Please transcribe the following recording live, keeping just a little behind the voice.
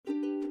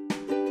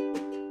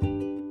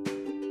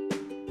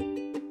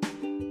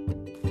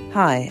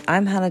Hi,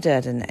 I'm Hannah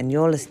Durden and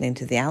you're listening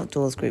to the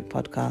Outdoors Group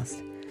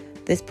podcast.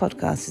 This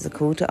podcast is a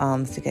call to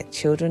arms to get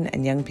children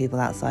and young people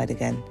outside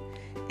again.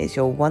 It's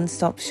your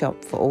one-stop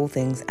shop for all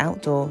things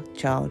outdoor,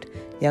 child,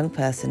 young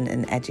person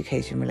and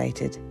education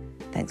related.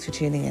 Thanks for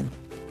tuning in.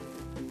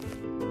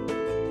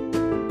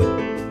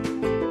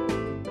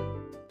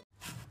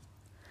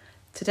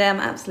 Today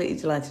I'm absolutely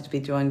delighted to be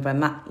joined by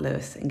Matt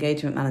Lewis,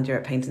 Engagement Manager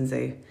at Paignton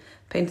Zoo.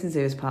 Paignton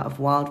Zoo is part of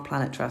Wild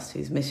Planet Trust,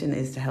 whose mission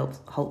is to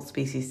help halt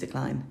species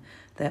decline.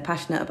 They're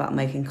passionate about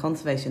making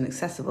conservation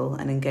accessible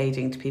and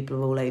engaging to people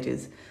of all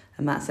ages.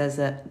 And Matt says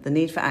that the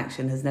need for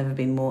action has never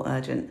been more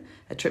urgent.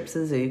 A trip to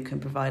the zoo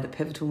can provide a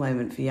pivotal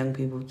moment for young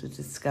people to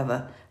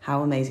discover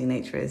how amazing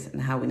nature is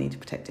and how we need to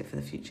protect it for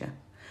the future.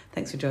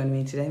 Thanks for joining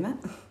me today, Matt.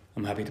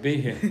 I'm happy to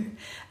be here.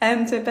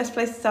 So best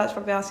place to start is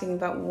probably asking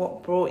about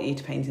what brought you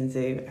to Paignton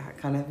Zoo.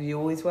 Have you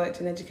always worked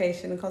in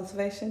education and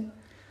conservation?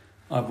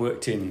 I've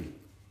worked in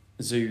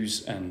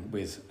zoos and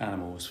with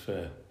animals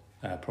for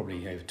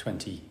probably over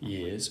 20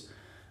 years.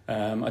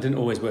 I didn't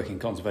always work in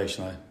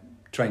conservation. I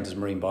trained as a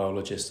marine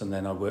biologist and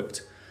then I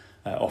worked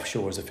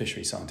offshore as a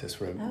fishery scientist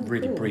for a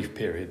really brief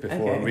period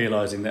before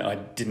realising that I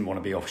didn't want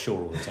to be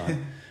offshore all the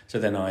time. So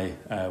then I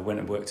went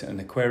and worked at an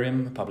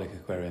aquarium, a public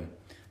aquarium,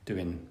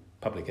 doing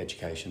public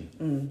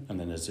education, and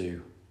then a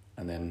zoo.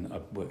 And then I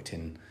worked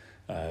in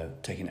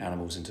taking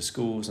animals into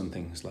schools and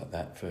things like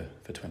that for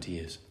 20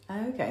 years.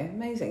 Okay,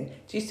 amazing.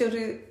 Do you still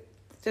do...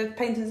 Does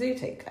Paignton Zoo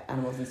take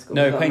animals in schools?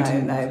 No, no,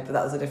 but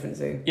that was a different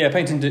zoo. Yeah,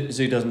 Paignton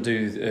Zoo doesn't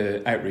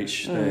do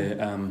outreach.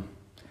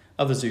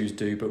 Other zoos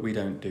do, but we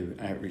don't do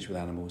outreach with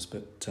animals.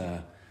 But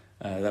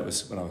that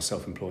was when I was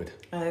self-employed.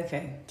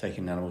 Okay.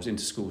 Taking animals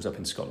into schools up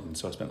in Scotland,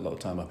 so I spent a lot of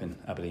time up in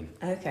Aberdeen.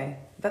 Okay,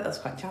 I bet that's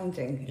quite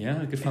challenging.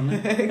 Yeah, good fun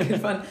though. Good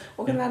fun.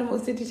 What kind of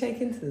animals did you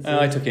take into the zoo?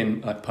 I took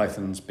in like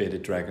pythons,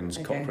 bearded dragons,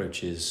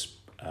 cockroaches,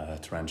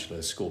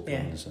 tarantulas,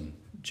 scorpions, and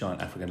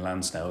giant African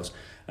land snails.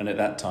 And at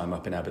that time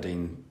up in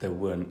Aberdeen there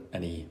weren't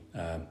any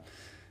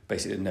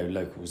basically no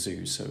local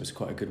zoos, so it was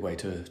quite a good way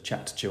to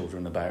chat to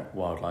children about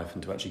wildlife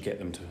and to actually get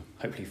them to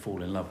hopefully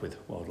fall in love with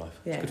wildlife.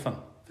 It's good fun.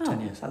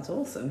 10 years. That's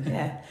awesome.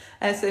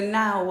 So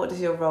now what does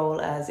your role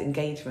as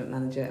engagement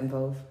manager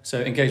involve? So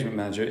engagement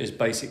manager is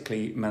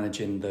basically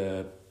managing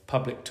the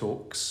public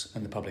talks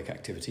and the public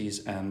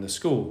activities and the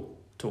school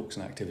talks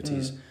and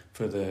activities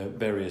for the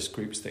various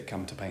groups that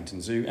come to Paignton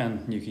Zoo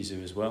and Newquay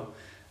Zoo as well.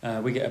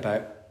 We get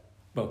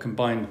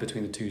combined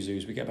between the two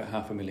zoos, we get about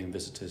 500,000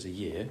 visitors a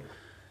year.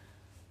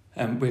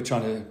 And we're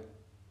trying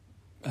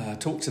to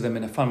talk to them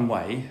in a fun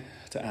way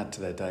to add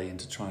to their day and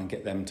to try and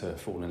get them to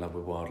fall in love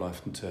with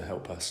wildlife and to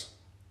help us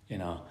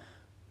in our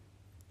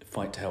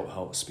fight to help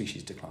halt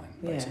species decline,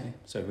 basically.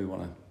 So we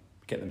want to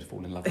get them to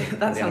fall in love with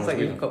That sounds like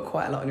you've got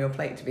quite a lot on your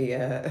plate to be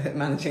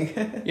managing.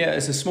 Yeah,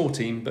 it's a small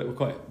team, but we're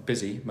quite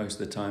busy most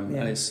of the time.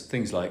 Yeah. And it's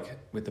things like,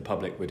 with the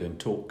public, we're doing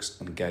talks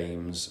and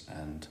games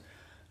and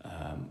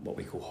what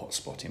we call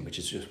hotspotting, which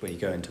is just where you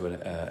go into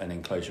an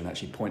enclosure and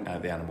actually point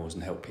out the animals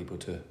and help people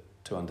to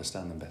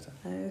understand them better.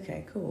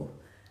 Okay, cool.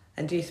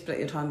 And do you split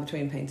your time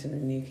between Paignton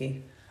and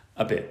Newquay?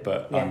 A bit,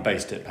 but I'm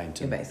based at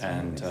Paignton,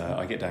 and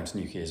I get down to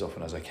Newquay as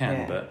often as I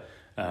can, but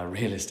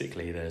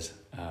realistically there's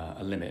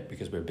a limit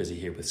because we're busy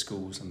here with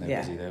schools and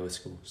they're busy there with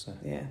schools. So.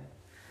 Yeah,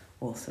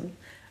 awesome.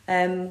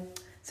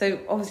 So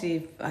obviously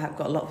you've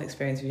got a lot of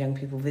experience with young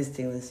people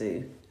visiting the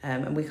zoo,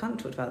 and we kind of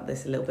talked about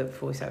this a little bit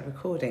before we started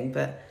recording,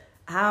 but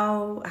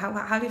how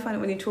do you find it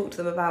when you talk to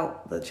them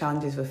about the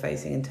challenges we're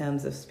facing in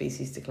terms of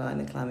species decline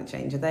and climate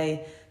change? Are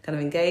they kind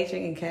of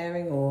engaging and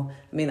caring, or,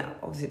 I mean,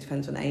 obviously it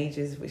depends on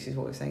ages, which is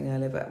what we were saying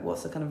earlier, but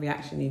what's the kind of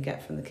reaction you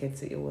get from the kids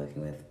that you're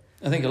working with?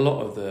 I think a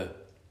lot of the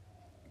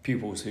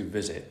pupils who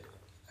visit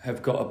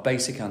have got a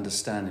basic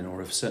understanding or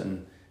have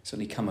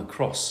certainly come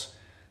across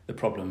the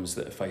problems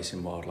that are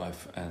facing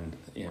wildlife and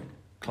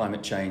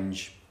climate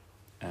change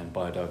and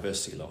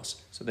biodiversity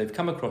loss. So they've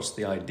come across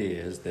the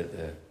ideas that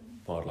the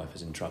wildlife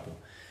is in trouble,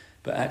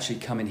 but actually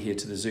coming here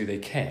to the zoo they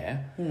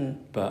care,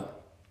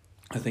 but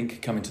I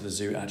think coming to the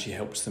zoo actually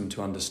helps them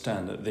to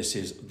understand that this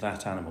is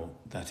that animal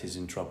that is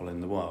in trouble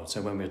in the wild.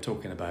 So when we're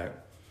talking about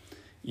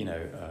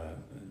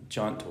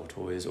giant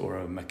tortoise or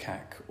a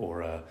macaque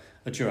or a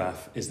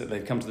giraffe, is that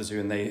they've come to the zoo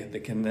and they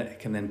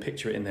can then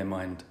picture it in their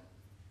mind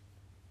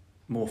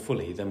more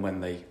fully than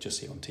when they just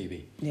see it on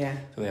TV. Yeah.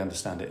 So they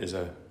understand it as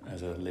a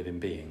living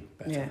being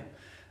better.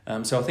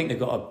 Yeah. So I think they've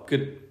got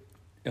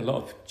a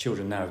lot of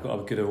children now have got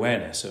a good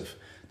awareness of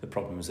the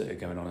problems that are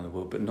going on in the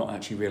world, but not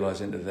actually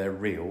realising that they're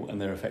real and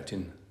they're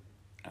affecting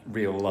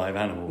real live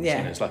animals.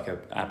 Yeah. It's like an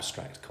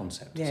abstract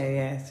concept. Yeah,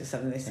 it's just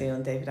something they see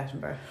on David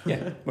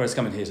Attenborough. Whereas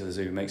coming here to the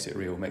zoo makes it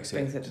real, makes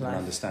Brings it to life.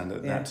 Understand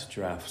that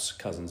giraffe's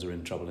cousins are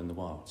in trouble in the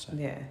wild. So.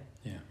 Yeah.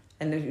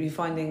 And are you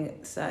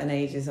finding certain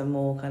ages are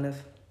more kind of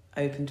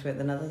open to it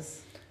than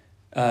others?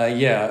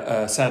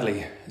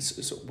 Sadly,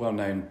 it's a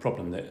well-known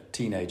problem that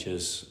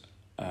teenagers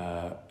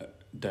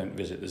don't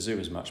visit the zoo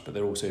as much, but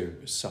they also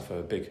suffer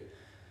a big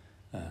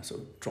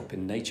sort of drop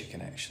in nature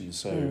connection.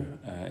 So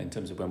in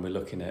terms of when we're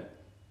looking at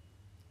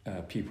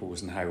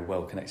pupils and how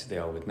well connected they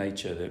are with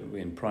nature, that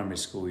in primary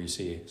school you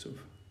see sort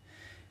of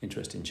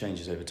interesting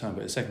changes over time.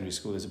 But at secondary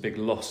school, there's a big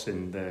loss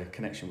in the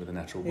connection with the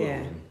natural world.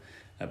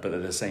 Yeah. But they're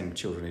the same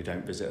children who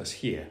don't visit us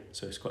here,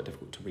 so it's quite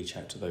difficult to reach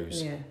out to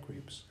those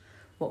groups.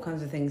 What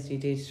kinds of things do you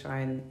do to try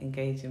and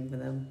engage in with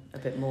them a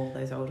bit more,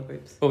 those older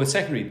groups? Well, with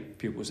secondary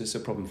pupils, it's a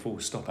problem full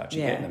stop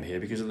actually getting them here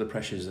because of the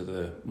pressures of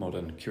the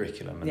modern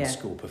curriculum and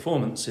school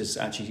performance is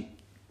actually,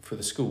 for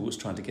the schools,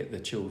 trying to get the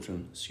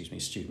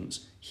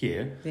students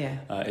here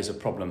is a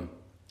problem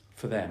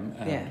for them.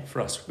 And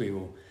for us, we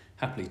will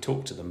happily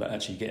talk to them, but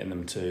actually getting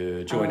them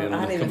to join in on the conversations. I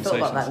hadn't even thought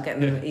about that,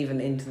 getting them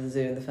even into the zoo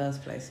in the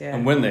first place,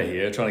 And when they're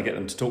here, trying to get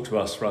them to talk to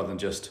us rather than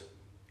just,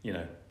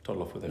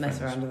 toddle off with their friends.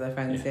 Mess around with their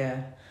friends,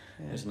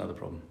 It's another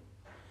problem.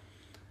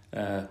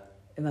 It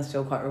must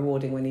feel quite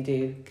rewarding when you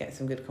do get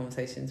some good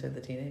conversations with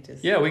the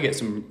teenagers. Yeah, we get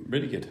some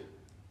really good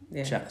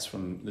chats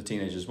from the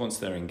teenagers once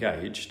they're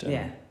engaged,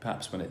 and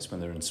perhaps when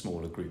they're in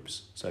smaller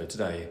groups. So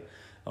today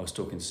I was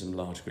talking to some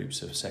large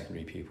groups of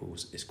secondary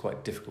pupils. It's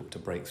quite difficult to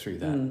break through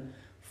that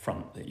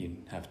front that you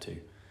have to.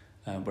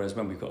 Whereas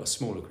when we've got a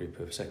smaller group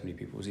of secondary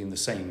pupils, even the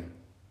same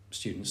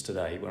students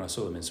today, when I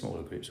saw them in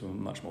smaller groups, were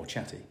much more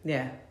chatty.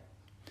 Yeah.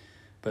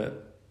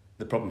 But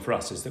the problem for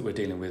us is that we're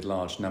dealing with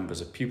large numbers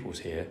of pupils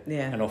here,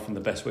 and often the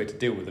best way to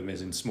deal with them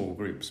is in small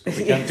groups. But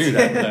we can't do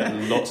that without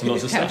lots and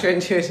lots of stuff.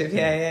 Counterintuitive,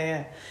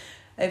 yeah.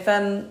 If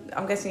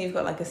I'm guessing you've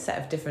got like a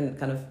set of different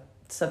kind of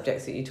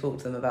subjects that you talk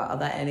to them about. Are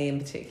there any in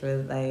particular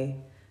that they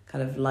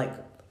kind of like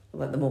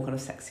the more kind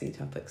of sexy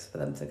topics for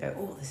them to go,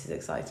 oh, this is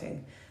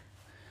exciting?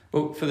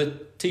 Well, for the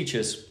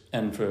teachers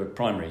and for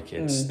primary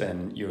kids,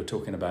 then you're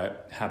talking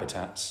about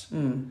habitats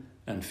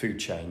and food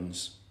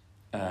chains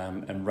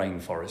and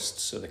rainforests,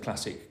 so the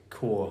classic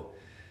core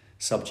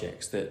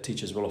subjects that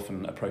teachers will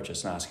often approach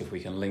us and ask if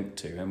we can link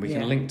to. And we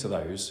can link to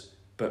those,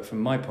 but from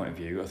my point of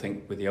view, I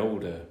think with the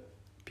older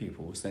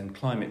pupils, then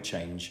climate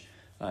change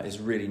is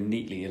really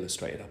neatly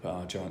illustrated up at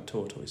our giant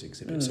tortoise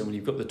exhibit. So when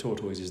you've got the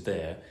tortoises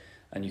there,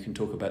 and you can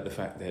talk about the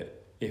fact that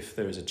if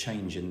there is a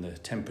change in the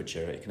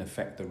temperature, it can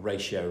affect the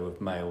ratio of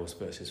males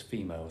versus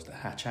females that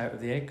hatch out of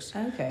the eggs.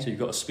 Okay. So you've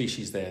got a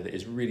species there that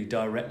is really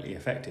directly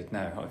affected.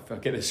 Now, if I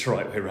get this the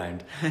right way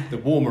around, the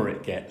warmer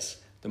it gets,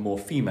 the more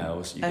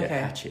females you get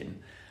hatching.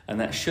 And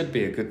that should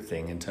be a good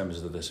thing in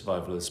terms of the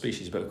survival of the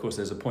species. But of course,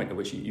 there's a point at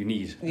which you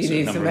need a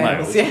certain number of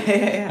males.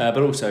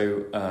 But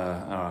also,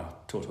 our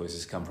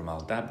tortoises come from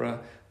Aldabra,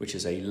 which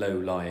is a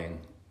low-lying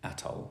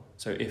atoll.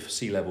 So if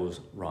sea levels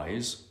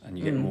rise and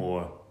you get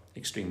more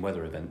extreme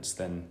weather events,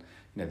 then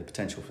the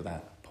potential for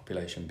that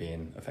population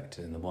being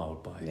affected in the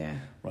wild by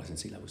rising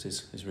sea levels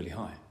is really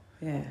high.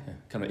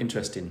 Kind of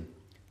interesting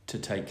to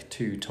take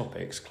two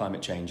topics,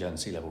 climate change and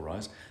sea level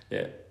rise,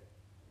 that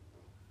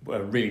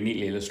were really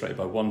neatly illustrated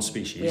by one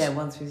species.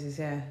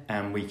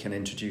 And we can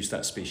introduce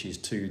that species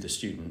to the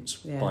students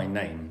by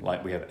name,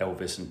 like we have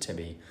Elvis and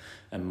Timmy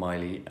and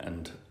Miley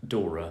and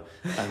Dora,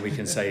 and we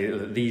can say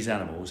that these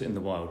animals in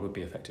the wild would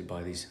be affected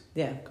by these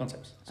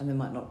concepts. And they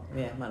might not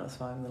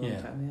survive in the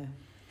long term.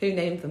 Who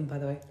named them, by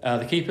the way?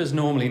 The keepers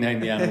normally name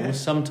the animals.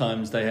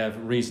 Sometimes they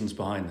have reasons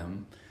behind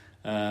them.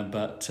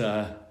 But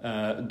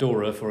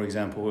Dora, for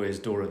example, is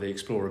Dora the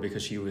Explorer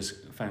because she was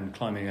found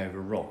climbing over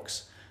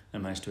rocks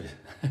and managed to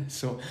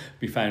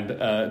be found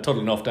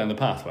toddling off down the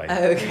pathway.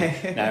 Oh, okay.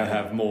 We now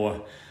have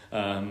more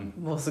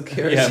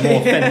security.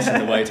 More fence in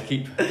the way to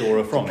keep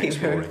Dora from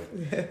exploring.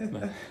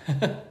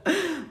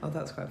 Oh,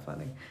 that's quite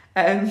funny.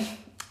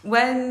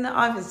 When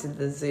I visited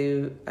the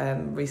zoo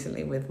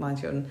recently with my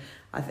children,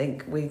 I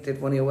think we did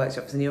one of your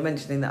workshops, and you were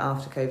mentioning that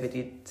after COVID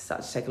you'd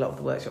start to take a lot of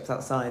the workshops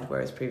outside,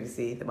 whereas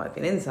previously they might have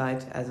been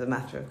inside as a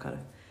matter of kind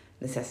of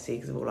necessity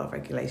because of all our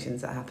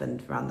regulations that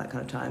happened around that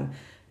kind of time.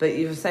 But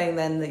you were saying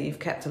then that you've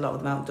kept a lot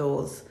of them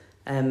outdoors.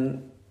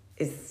 Do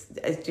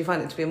you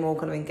find it to be a more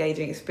kind of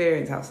engaging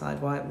experience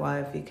outside? Why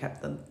have you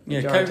kept them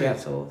majority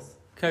outdoors?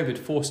 COVID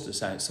forced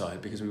us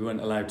outside because we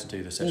weren't allowed to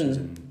do the sessions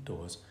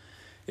indoors.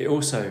 It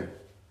also,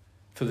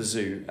 for the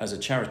zoo, as a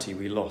charity,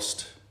 we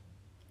lost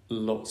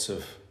lots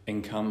of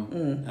income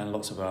and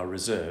lots of our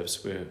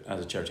reserves. As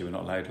a charity, we're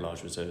not allowed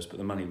large reserves, but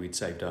the money we'd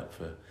saved up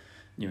for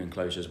new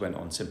enclosures went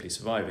on simply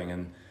surviving.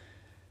 And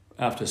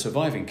after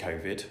surviving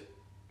COVID,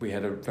 we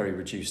had a very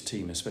reduced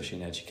team,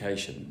 especially in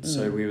education.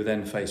 So we were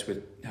then faced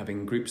with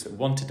having groups that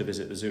wanted to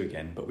visit the zoo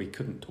again, but we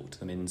couldn't talk to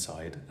them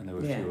inside, and there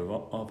were fewer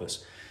of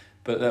us.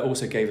 But that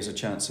also gave us a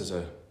chance as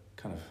a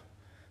kind of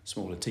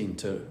smaller team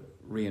to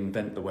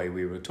reinvent the way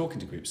we were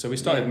talking to groups. So we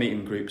started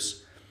meeting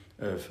groups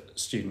of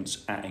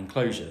students at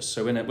enclosures.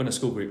 So when a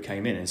school group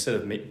came in, instead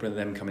of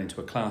them coming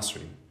into a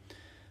classroom,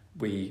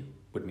 we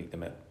would meet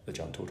them at the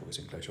giant tortoise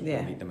enclosure,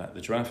 we'd meet them at the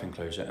giraffe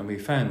enclosure, and we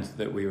found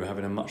that we were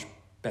having a much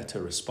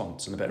better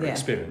response and a better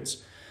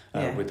experience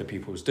with the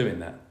pupils doing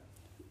that.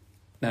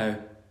 Now,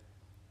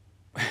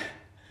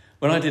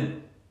 when I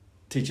did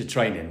teacher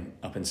training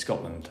up in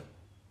Scotland,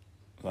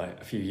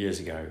 like a few years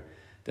ago,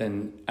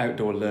 then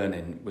outdoor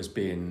learning was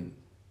being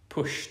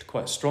pushed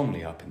quite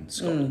strongly up in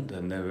Scotland,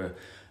 and there were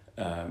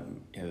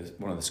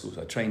one of the schools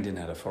I trained in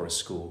had a forest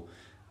school,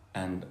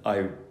 and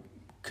I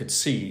could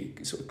see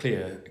sort of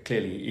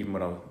clearly, even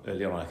when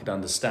early on, I could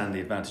understand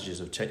the advantages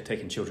of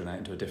taking children out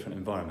into a different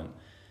environment.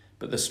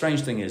 But the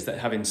strange thing is that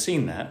having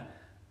seen that,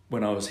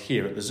 when I was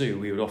here at the zoo,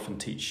 we would often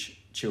teach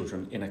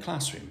children in a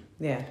classroom.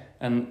 Yeah.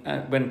 And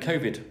when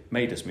COVID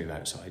made us move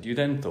outside, you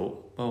then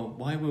thought, well,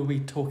 why were we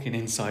talking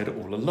inside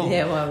all along?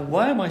 Yeah, well,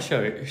 why am I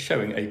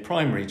showing a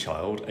primary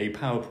child a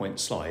PowerPoint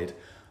slide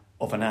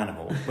of an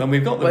animal when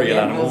we've got the real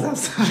animal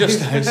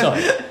just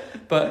outside?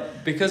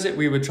 But because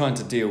we were trying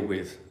to deal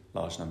with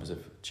large numbers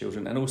of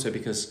children, and also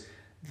because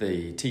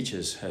the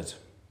teachers had,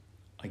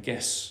 I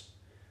guess,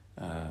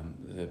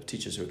 the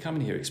teachers who were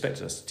coming here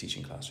expected us to teach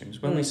in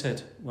classrooms. When we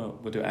said, well,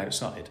 we'll do it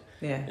outside,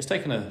 it's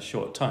taken a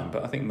short time,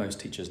 but I think most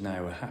teachers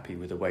now are happy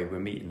with the way we're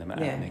meeting them at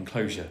an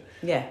enclosure.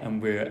 Yeah.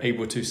 And we're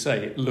able to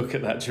say, look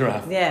at that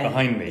giraffe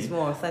behind me. It's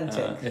more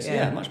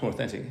authentic. Much more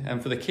authentic.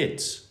 And for the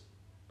kids,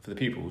 for the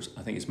pupils,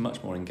 I think it's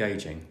much more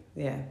engaging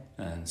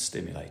and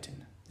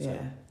stimulating. So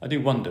I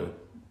do wonder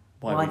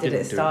why did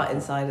it start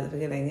inside at the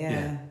beginning?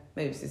 Yeah.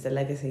 Maybe it's just a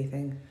legacy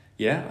thing.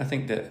 Yeah, I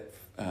think that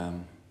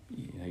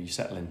you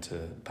settle into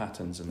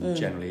patterns and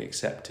generally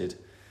accepted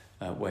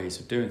ways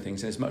of doing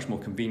things, and it's much more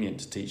convenient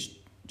to teach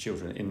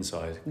children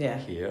inside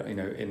here.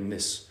 In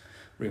this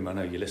room, I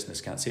know your listeners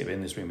can't see it, but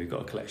in this room we've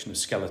got a collection of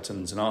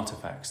skeletons and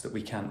artefacts that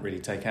we can't really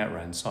take out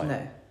around site.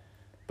 No.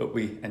 But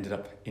we ended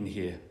up in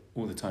here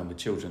all the time with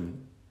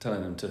children,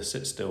 telling them to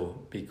sit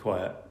still, be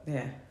quiet,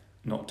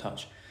 not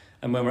touch.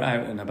 And when we're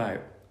out and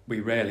about, we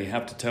rarely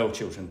have to tell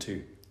children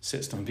to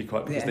sit still and be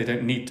quiet because they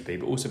don't need to be,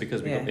 but also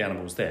because we've got the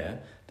animals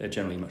there, they're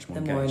generally much more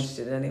engaged. They're more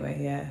interested anyway,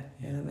 yeah,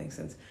 that makes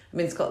sense. I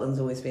mean, Scotland's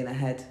always been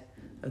ahead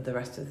of the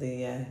rest of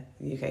the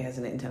UK,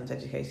 hasn't it, in terms of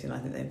education? I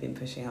think they've been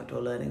pushing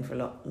outdoor learning for a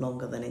lot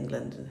longer than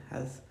England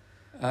has.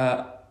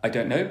 I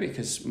don't know,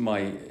 because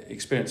my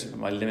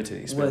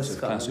limited experience with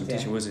classroom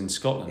teaching was in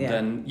Scotland,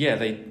 and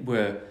they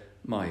were,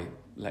 my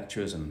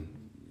lecturers and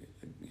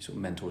sort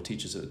of mentor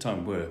teachers at the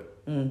time were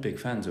big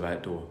fans of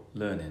outdoor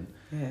learning,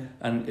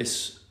 and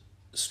it's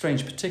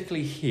strange,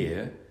 particularly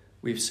here,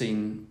 we've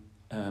seen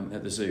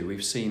at the zoo,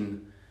 we've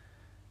seen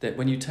that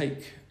when you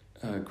take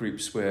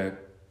groups where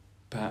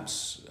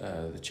perhaps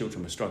the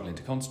children were struggling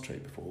to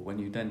concentrate before, when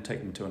you then take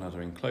them to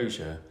another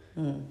enclosure,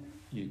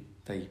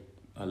 they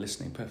are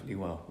listening perfectly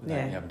well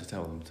without you having to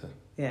tell them to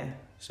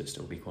sit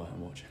still, be quiet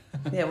and watch.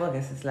 Well, I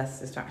guess there's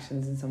less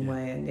distractions in some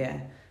way, and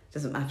it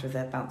doesn't matter if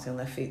they're bouncing on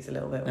their feet a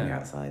little bit when you're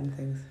outside and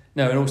things.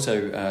 No, and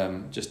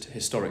also just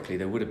historically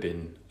there would have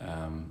been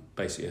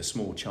basically a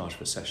small charge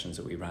for sessions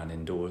that we ran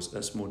indoors.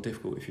 That's more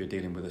difficult if you're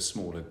dealing with a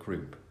smaller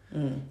group.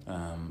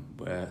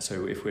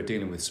 So if we're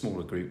dealing with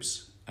smaller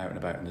groups out and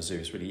about in the zoo,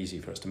 it's really easy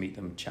for us to meet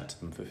them, chat to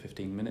them for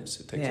 15 minutes.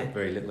 It takes up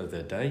very little of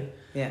their day.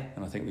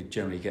 And I think we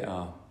generally get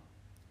our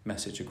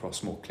message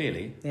across more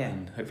clearly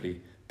and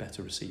hopefully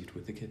better received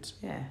with the kids.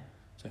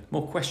 So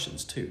more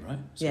questions too, right?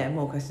 So,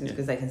 more questions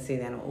because they can see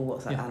the animal, or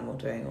what's that animal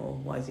doing, or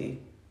why is he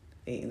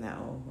eating that,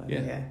 or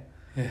whatever.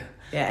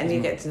 And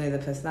you get to know the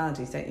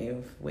personalities, don't you,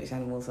 of which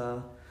animals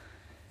are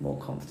more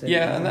confident.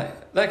 And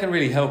that can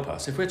really help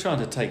us if we're trying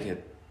to take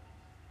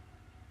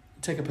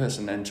a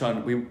person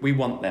and we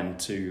want them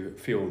to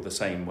feel the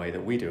same way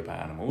that we do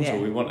about animals, or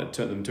we want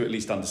them to at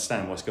least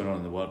understand what's going on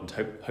in the world and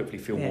hopefully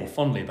feel more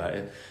fondly about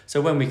it.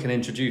 So when we can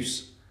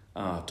introduce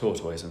our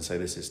tortoise and say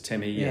this is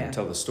Timmy and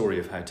tell the story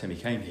of how Timmy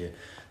came here,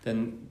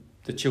 then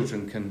the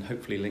children can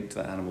hopefully link to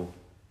that animal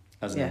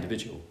as an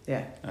individual,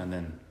 and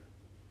then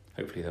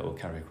hopefully that will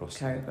carry across.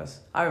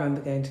 I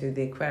remember going to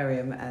the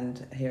aquarium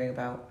and hearing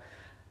about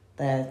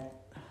their,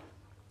 I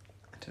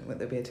don't know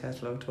whether it'd be a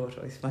turtle or a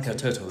tortoise.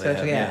 Turtle,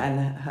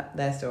 and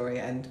their story,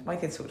 and my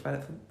kids talked about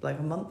it for like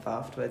a month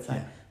afterwards.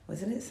 Like,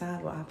 isn't it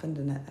sad what happened,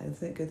 and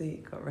isn't it good that you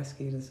got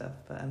rescued and stuff?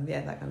 But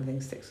that kind of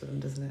thing sticks with them,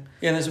 doesn't it?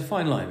 Yeah, and there's a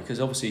fine line,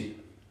 because obviously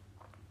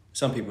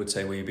some people would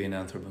say, well, you're being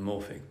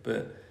anthropomorphic,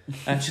 but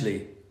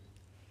actually,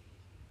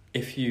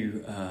 if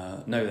you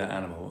know that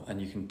animal and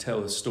you can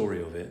tell the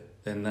story of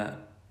it, then that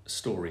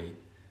story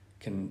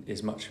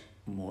is much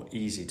more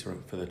easy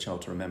for the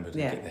child to remember, to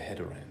get their head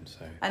around.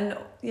 So and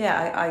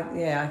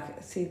I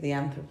see the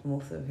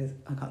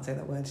anthropomorphism. I can't say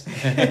that word,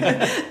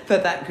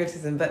 but that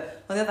criticism.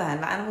 But on the other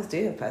hand, animals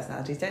do have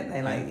personalities, don't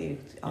they? Like you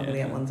are going to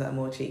get ones that are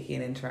more cheeky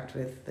and interact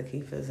with the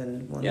keepers,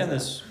 and ones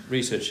there's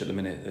research at the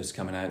minute that's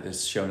coming out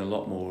that's showing a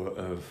lot more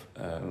of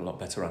a lot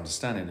better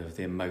understanding of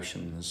the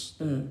emotions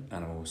that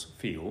animals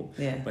feel.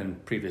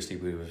 When previously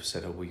we would have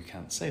said, oh well, you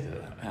can't say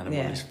that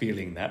animal is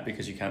feeling that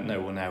because you can't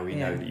know. Well, now we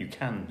know that you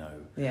can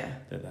know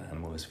that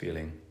animal is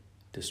feeling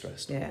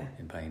distressed,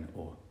 in pain,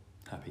 or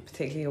happy.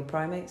 Particularly your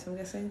primates, I'm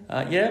guessing?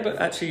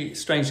 But actually,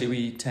 strangely,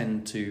 we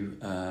tend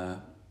to,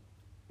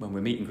 when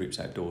we're meeting groups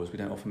outdoors, we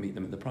don't often meet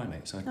them at the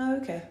primates. I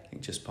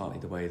think just partly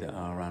the way that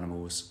our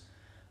animals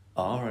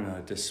are and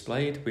are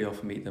displayed, we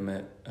often meet them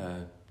at,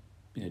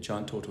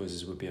 giant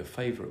tortoises would be a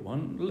favourite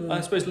one.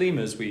 I suppose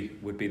lemurs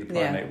would be the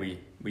primate we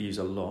use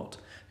a lot,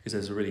 because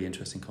there's a really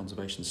interesting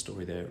conservation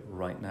story there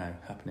right now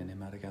happening in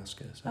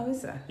Madagascar. So,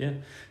 is there? Yeah.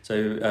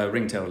 So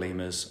ringtail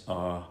lemurs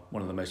are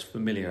one of the most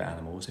familiar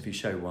animals. If you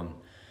show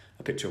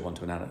a picture of one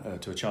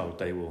to a child,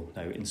 they will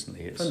know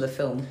instantly. It's from the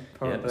film,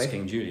 probably. Yeah, it's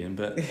King Julian.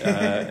 But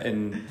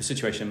in the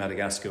situation in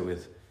Madagascar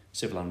with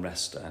civil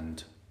unrest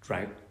and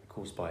drought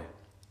caused by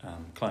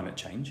climate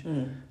change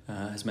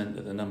has meant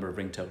that the number of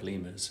ring-tailed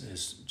lemurs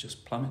has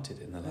just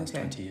plummeted in the last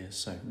 20 years.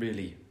 So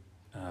really,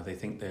 they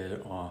think there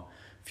are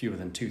fewer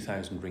than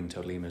 2,000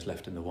 ring-tailed lemurs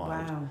left in the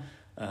wild.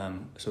 Wow.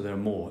 So there are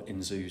more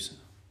in zoos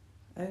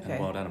and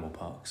wild animal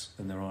parks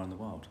than there are in the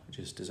wild, which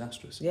is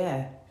disastrous.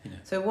 Yeah. You know.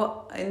 So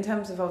what, in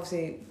terms of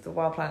obviously the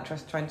Wild Planet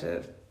Trust trying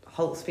to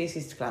halt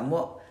species decline,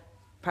 what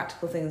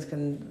practical things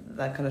can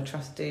that kind of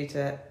trust do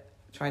to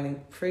try and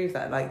improve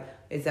that? Like,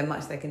 is there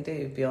much they can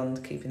do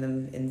beyond keeping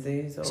them in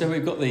zoos? Or? So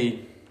we've got the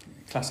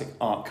classic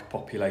ARC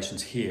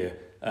populations here,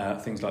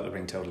 things like the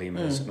ring-tailed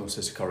lemurs and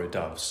also Socorro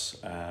doves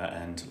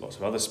and lots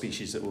of other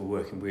species that we're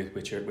working with,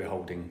 which we're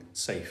holding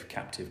safe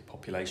captive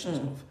populations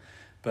of.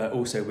 But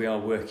also we are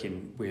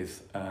working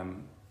with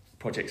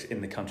projects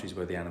in the countries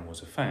where the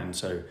animals are found.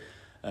 So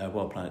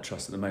Wild Planet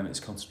Trust at the moment is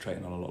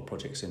concentrating on a lot of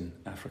projects in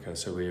Africa.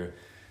 So we're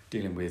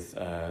dealing with,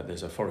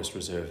 there's a forest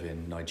reserve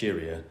in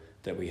Nigeria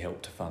that we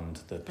help to fund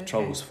the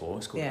patrols for.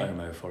 It's called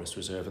Omo Forest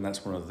Reserve, and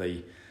that's one of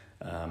the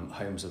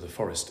homes of the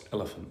forest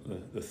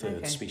elephant, the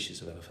third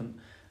species of elephant.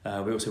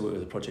 We also work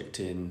with a project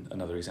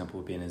another example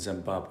would be in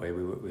Zimbabwe.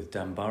 We work with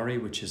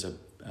Dambari, which is a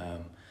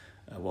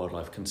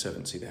wildlife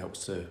conservancy that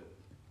helps to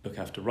look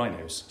after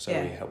rhinos. So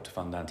we help to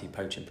fund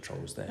anti-poaching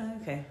patrols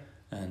there.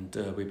 And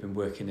we've been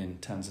working in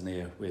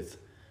Tanzania with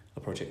a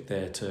project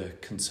there to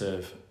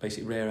conserve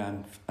basically rare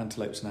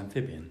antelopes and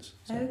amphibians.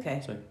 So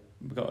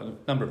we've got a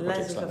number of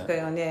projects like that.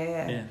 Going on,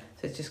 yeah.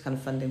 So it's just kind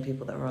of funding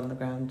people that are on the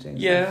ground doing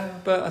stuff.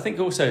 But I think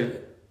also,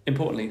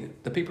 importantly,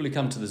 the people who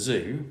come to the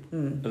zoo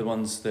are the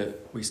ones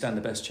that we stand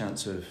the best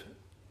chance of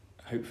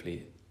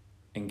hopefully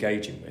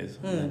engaging with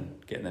and then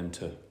getting them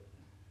to,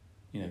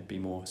 be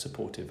more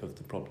supportive of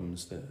the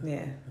problems that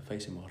are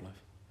facing wildlife.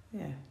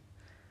 Yeah.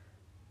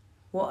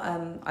 What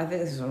I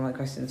think this is one of my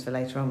questions for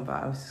later on,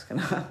 but I was just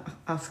going to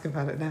ask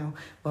about it now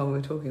while we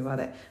were talking about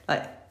it.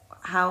 Like,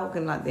 how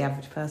can the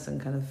average person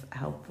kind of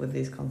help with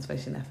these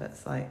conservation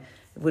efforts? Like,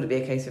 would it be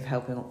a case of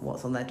helping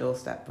what's on their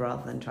doorstep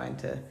rather than trying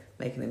to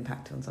make an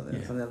impact on something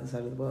that's on the other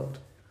side of the world?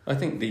 I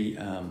think the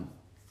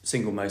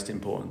single most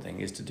important thing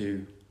is to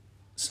do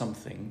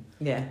something,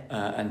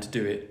 and to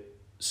do it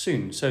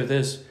soon. So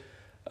there's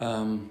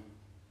some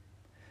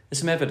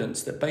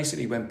evidence that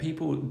basically when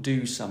people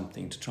do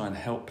something to try and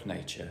help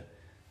nature,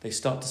 they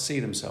start to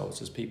see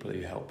themselves as people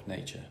who help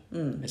nature.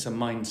 It's a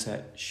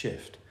mindset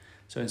shift.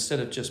 So instead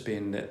of just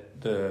being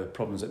that the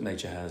problems that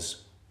nature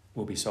has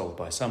will be solved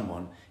by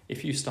someone,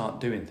 if you start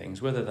doing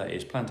things, whether that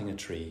is planting a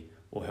tree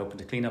or helping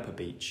to clean up a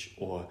beach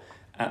or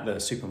at the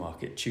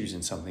supermarket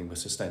choosing something with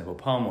sustainable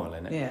palm oil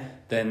in it,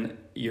 then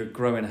you're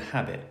growing a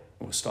habit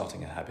or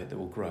starting a habit that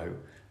will grow.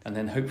 And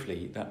then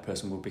hopefully that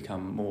person will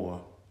become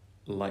more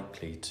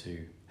likely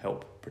to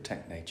help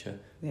protect nature,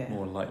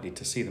 more likely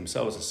to see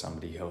themselves as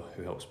somebody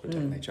who helps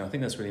protect nature. I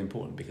think that's really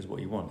important because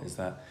what you want is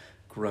that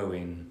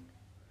growing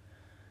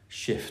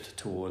shift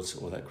towards,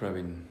 or that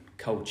growing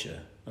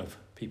culture of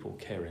people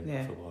caring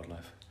for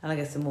wildlife. And I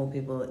guess the more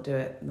people that do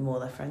it, the more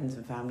their friends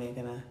and family are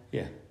going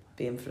to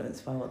be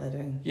influenced by what they're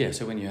doing. Yeah,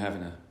 so when you're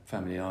having a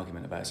family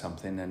argument about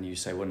something and you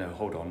say, well, no,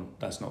 hold on,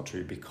 that's not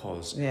true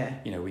because,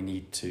 we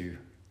need to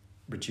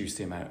reduce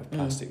the amount of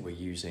plastic we're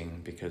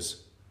using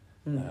because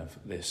of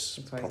this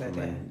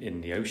problem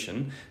in the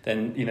ocean,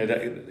 then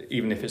that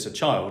even if it's a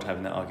child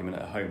having that argument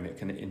at home,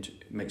 it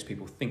makes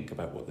people think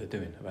about what they're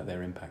doing, about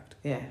their impact.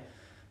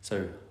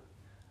 So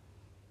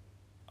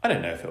I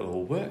don't know if it'll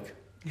all work,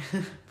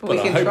 but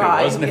I hope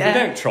try. It was. And if we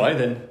don't try,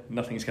 then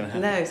nothing's going to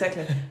happen. No,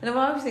 exactly. And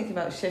I was thinking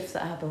about shifts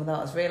that happen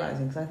without us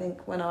realising, because I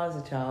think when I was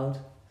a child,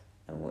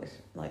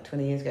 like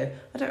 20 years ago,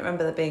 I don't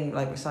remember there being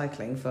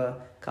recycling for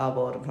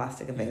cardboard and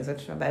plastic and things. I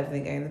just remember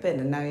everything going in the bin,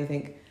 and now you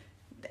think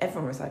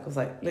everyone recycles,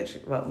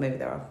 literally, well, maybe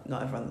there are,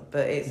 not everyone,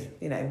 but it's,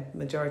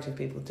 majority of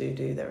people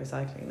do their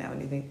recycling now,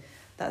 and you think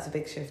that's a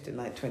big shift in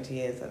 20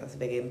 years, that's a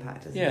big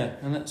impact, isn't it? Yeah,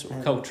 and that sort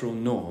of cultural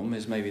norm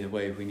is maybe the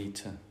way we need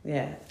to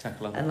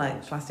tackle other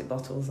and plastic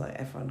bottles,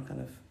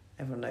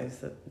 everyone knows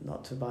that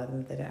not to buy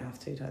them if they don't have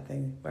to, type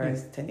thing,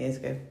 whereas 10 years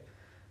ago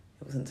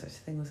it wasn't such a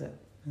thing, was it?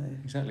 So,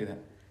 exactly that.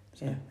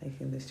 So.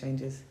 Making those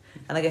changes.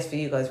 And I guess for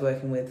you guys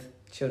working with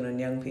children and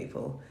young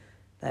people,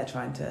 they're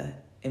trying to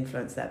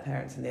influence their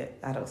parents and the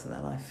adults in their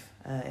life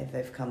if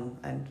they've come,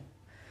 and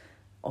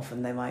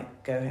often they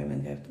might go home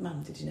and go,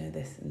 Mum, did you know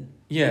this? And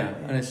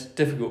and it's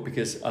difficult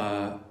because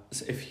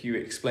if you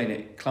explain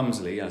it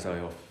clumsily, as I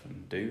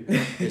often do,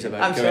 it's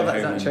about I'm sure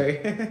that's not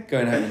true.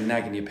 Going home and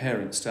nagging your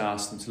parents to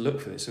ask them to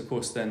look for this. Of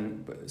course,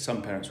 then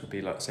some parents would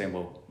be saying,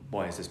 well,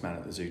 why is this man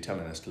at the zoo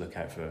telling us to look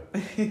out for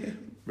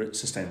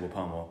sustainable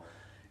palm oil?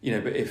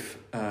 But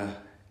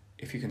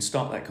if you can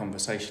start that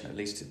conversation, at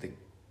least the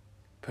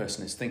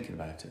person is thinking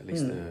about it, at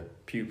least the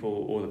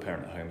pupil or the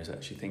parent at home is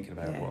actually thinking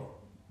about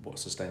what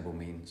sustainable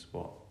means,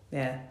 what.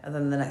 Yeah, and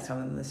then the next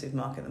time in the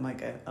supermarket they might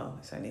go, oh,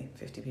 it's only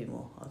 50p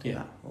more, I'll do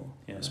that. Or,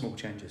 small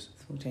changes.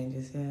 Small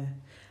changes, yeah.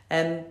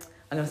 I'm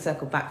going to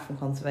circle back from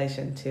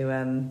conservation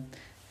to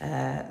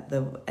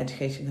the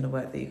education kind of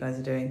work that you guys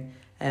are doing.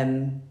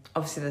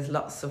 Obviously there's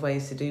lots of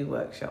ways to do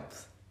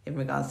workshops. in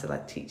regards to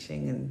like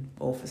teaching and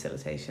or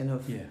facilitation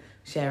of Yeah.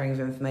 sharing of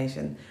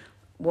information.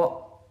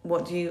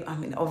 What do you, I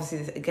mean, obviously,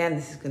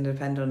 this is going to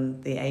depend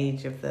on the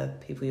age of the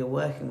people you're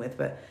working with,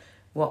 but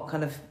what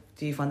kind of,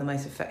 do you find the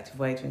most effective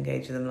way to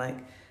engage with them? Like,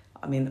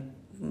 I mean,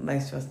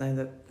 most of us know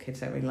that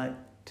kids don't really like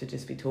to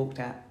just be talked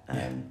at.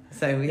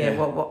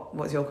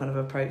 What's your kind of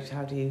approach?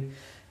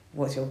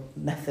 What's your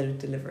method of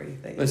delivery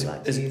that you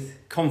like to use? There's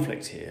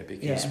conflict here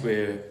because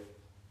we're,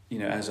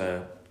 as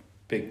a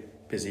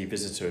big, busy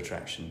visitor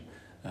attraction,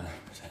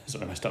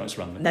 sorry, my stomach's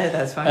rumbling. No,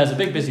 that's fine. As a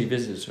big, busy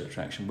visitor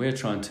attraction, we're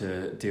trying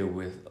to deal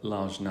with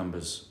large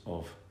numbers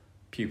of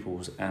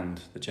pupils and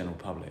the general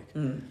public.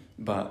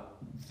 But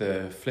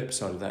the flip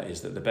side of that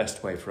is that the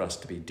best way for us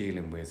to be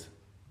dealing with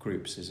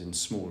groups is in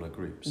smaller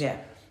groups. Yeah.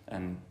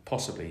 And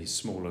possibly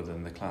smaller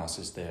than the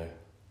classes they're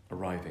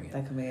arriving in.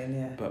 They're coming in,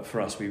 yeah. But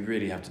for us, we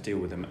really have to deal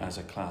with them as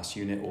a class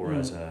unit or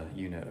as a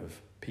unit of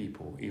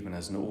people, even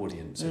as an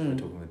audience, if we're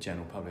talking with the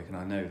general public. And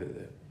I know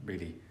that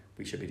really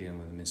we should be dealing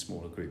with them in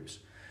smaller groups.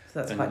 So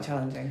that's quite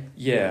challenging.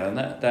 Yeah, and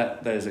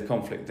that there's a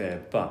conflict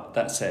there. But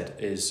that said,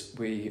 is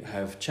we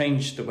have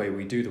changed the way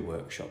we do the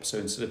workshop. So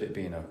instead of it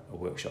being a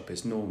workshop,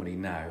 it's normally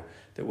now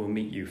that we'll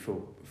meet you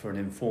for an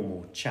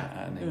informal chat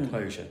at an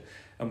enclosure.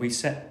 And we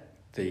set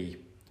the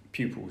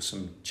pupils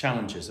some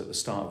challenges at the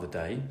start of the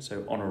day.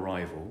 So on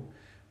arrival,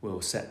 we'll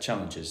set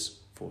challenges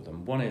for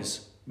them. One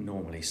is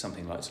normally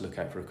something like to look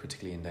out for a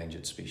critically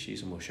endangered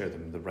species, and we'll show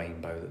them the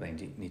rainbow that they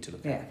need to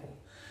look out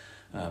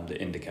for,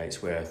 that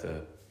indicates where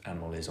the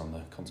animal is on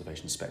the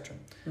conservation spectrum.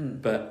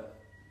 But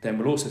then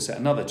we'll also set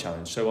another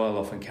challenge. So I'll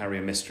often carry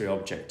a mystery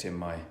object in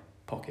my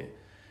pocket,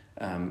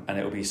 and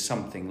it'll be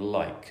something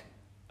like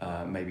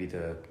maybe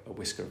a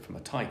whisker from a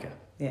tiger.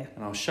 Yeah.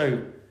 And I'll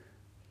show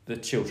the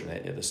children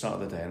it at the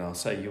start of the day, and I'll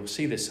say, you'll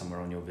see this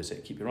somewhere on your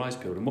visit, keep your eyes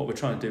peeled. And what we're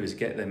trying to do is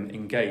get them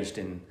engaged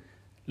in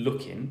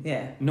looking,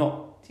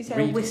 not do you say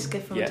reading. A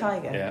whisker from a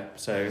tiger? Yeah,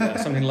 so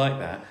something like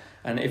that.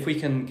 And if we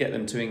can get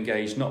them to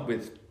engage,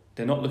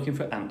 they're not looking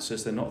for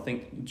answers, they're not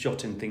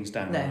jotting things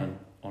down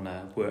on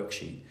a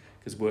worksheet,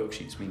 because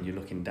worksheets mean you're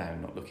looking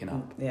down, not looking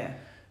up. Yeah.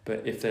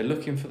 But if they're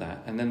looking for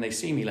that, and then they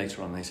see me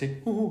later on, they say,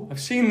 "Oh, I've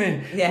seen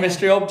the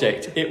mystery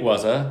object. It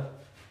was a..."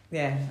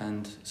 Yeah.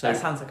 And so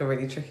that sounds like a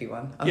really tricky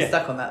one. I'm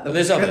stuck on that. But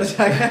there's others.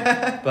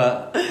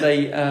 But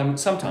they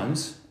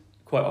sometimes,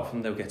 quite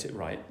often, they'll get it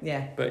right.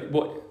 Yeah. But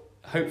what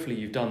hopefully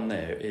you've done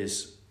there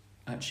is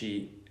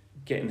actually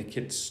getting the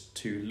kids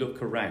to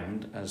look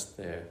around as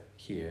they're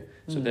here.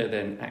 So they're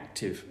then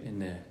active in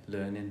their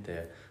learning.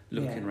 They're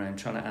looking around,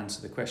 trying to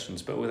answer the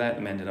questions, but without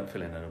them ending up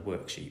filling in a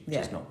worksheet, which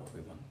is not what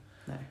we want.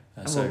 No.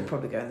 And we'll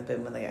probably go in the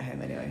bin when they get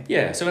home anyway.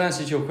 Yeah. So in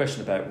answer to your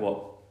question about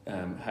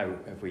how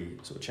have we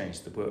sort of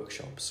changed the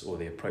workshops or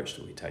the approach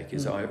that we take,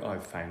 is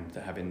I've found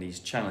that having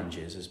these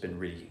challenges has been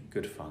really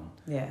good fun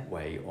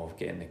way of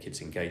getting the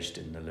kids engaged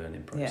in the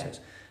learning process.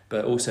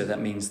 But also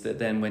that means that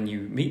then when you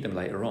meet them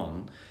later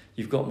on,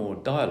 you've got more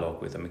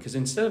dialogue with them, because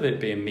instead of it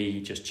being me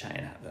just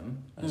chatting at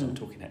them as I'm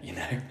talking at you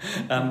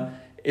now,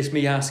 it's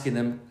me asking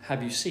them,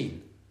 have you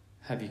seen?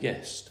 Have you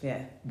guessed?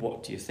 Yeah.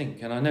 What do you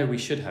think? And I know we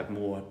should have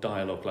more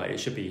dialogue, like it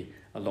should be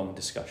a long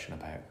discussion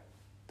about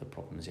the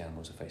problems the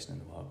animals are facing in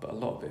the wild, but a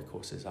lot of it, of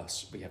course, is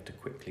us. We have to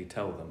quickly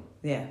tell them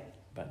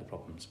about the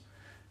problems.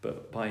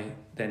 But by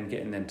then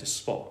getting them to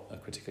spot a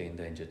critically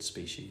endangered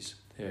species,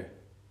 they're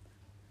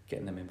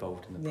getting them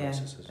involved in the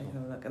process as well.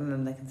 Can have a look, and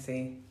then they can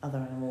see other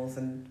animals,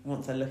 and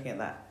once they're looking at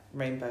that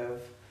rainbow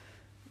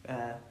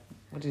of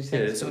what did you say?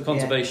 Yeah, it's a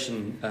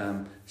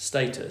conservation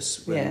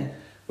status.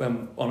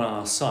 When on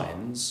our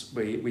signs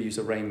we use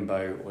a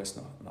rainbow, well, it's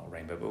not a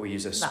rainbow, but we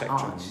use a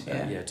spectrum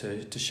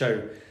to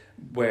show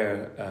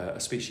where a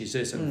species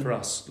is, and for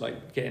us,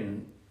 like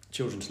getting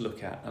children to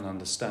look at and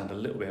understand a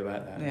little bit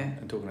about that,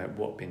 and talking about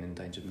what being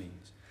endangered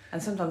means.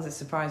 And sometimes it's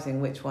surprising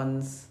which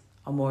ones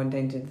are more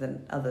endangered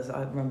than others.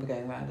 I remember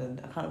going around and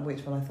I can't remember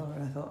which one I thought,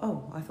 and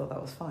I thought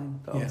that was fine,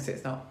 but obviously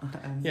it's not.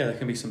 There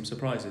can be some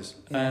surprises.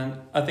 And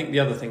I think the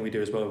other thing we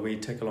do as well, we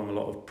take along a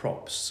lot of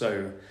props.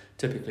 So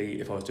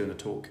typically if I was doing a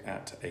talk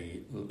at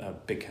a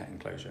big cat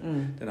enclosure,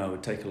 then I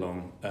would take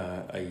along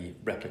a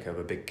replica of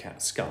a big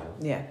cat skull.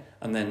 Yeah.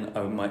 And then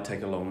I might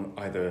take along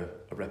either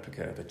a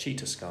replica of a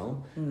cheetah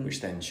skull,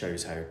 which then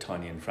shows how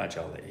tiny and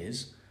fragile it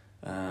is.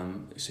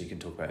 So you can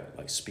talk about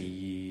like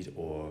speed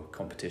or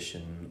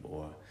competition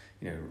or,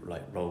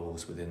 like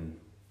roles within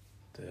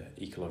the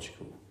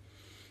ecological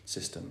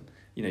system.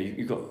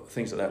 You've got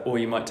things like that. Or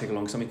you might take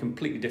along something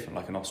completely different,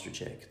 like an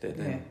ostrich egg.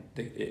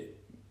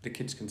 The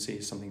kids can see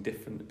something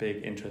different,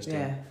 big,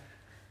 interesting.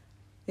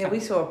 Yeah,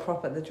 we saw a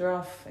prop at the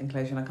giraffe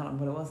enclosure, and I can't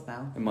remember what it was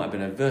now. It might have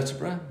been a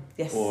vertebra.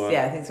 Yes,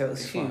 I think so. It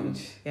was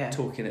huge.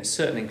 Talking at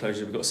certain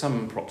enclosures, we've got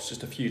some props,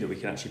 just a few that we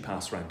can actually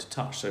pass around to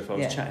touch. So if I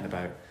was chatting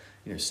about,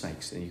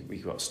 snakes, and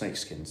we've got snake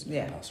skins that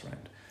you can pass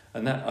around.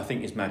 And that, I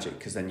think, is magic,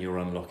 because then you're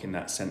unlocking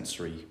that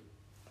sensory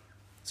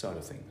side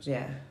of things.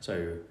 Yeah.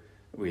 So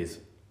with,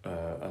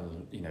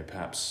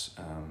 perhaps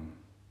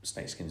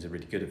snake skin is a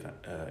really good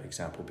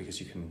example,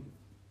 because you can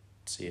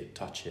see it,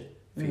 touch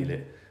it, feel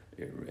it.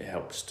 It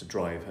helps to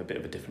drive a bit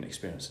of a different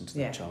experience into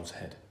the child's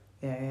head.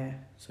 Yeah.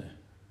 So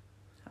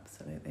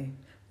Absolutely.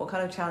 What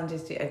kind of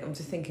challenges do you... I'm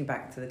just thinking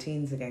back to the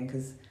teens again,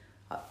 because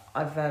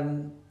I've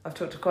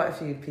talked to quite a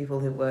few people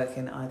who work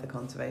in either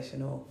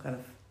conservation or kind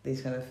of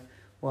these kind of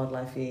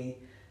wildlife-y,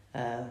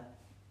 they're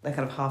kind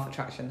of half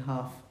attraction,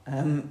 half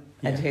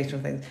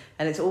educational things.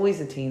 And it's always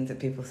the teens that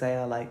people say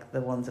are like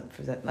the ones that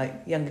present, like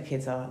younger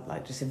kids are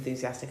like just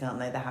enthusiastic, aren't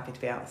they? They're happy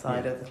to be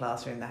outside of the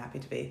classroom, they're happy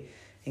to be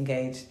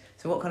engaged.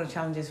 So what kind of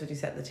challenges would you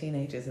set the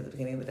teenagers at the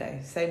beginning of the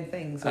day? Same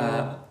things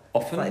or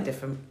often slightly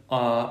different?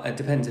 It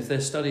depends. If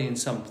they're studying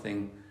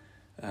something,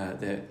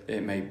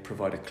 it may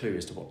provide a clue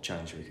as to what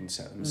challenge we can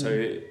set them.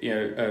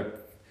 So,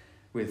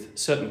 with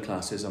certain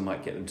classes, I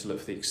might get them to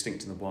look for the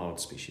extinct in the wild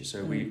species.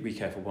 So we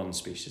care for one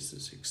species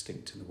that's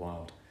extinct in the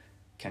wild.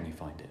 Can you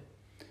find it?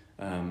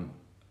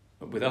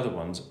 With other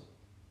ones,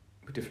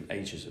 with different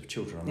ages of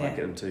children, I might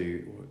get them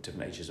to, or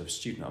different ages of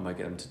student, I might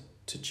get them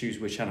to choose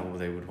which animal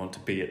they would want to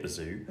be at the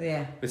zoo.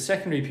 Yeah. With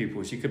secondary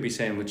pupils, you could be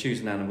saying, well, choose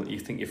an animal that you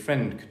think your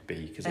friend could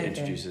be, because it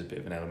introduces a bit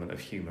of an element of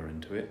humour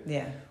into it.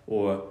 Yeah.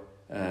 Or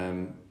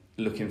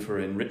looking for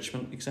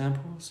enrichment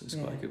examples is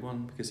quite a good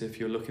one, because if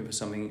you're looking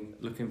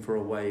for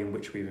a way in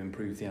which we've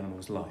improved the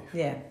animal's life,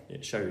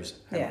 it shows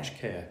how much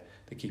care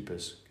the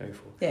keepers go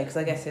for. Yeah, because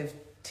I guess if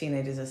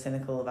teenagers are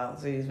cynical about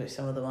zoos, which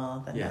some of them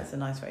are, then that's a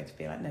nice way to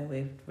be like, no,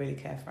 we really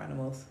care for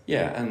animals.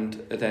 Yeah, and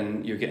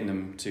then you're getting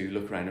them to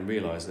look around and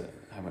realise that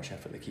how much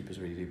effort the keepers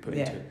really do put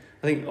into it.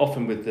 I think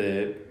often with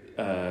the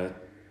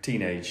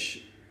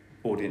teenage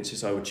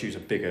audiences, I would choose a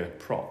bigger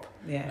prop,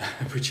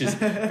 which is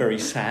very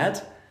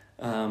sad.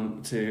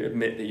 To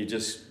admit that you're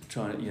just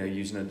trying to,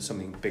 using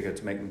something bigger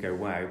to make them go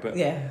wow, but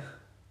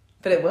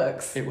but it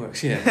works. It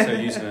works, yeah. So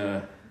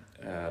using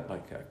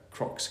like a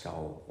croc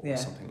skull or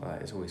something like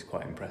that is always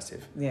quite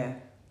impressive. Yeah.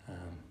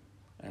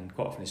 And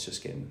quite often it's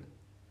just getting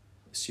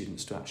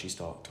students to actually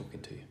start talking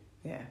to you.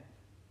 Yeah.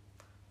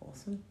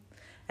 Awesome.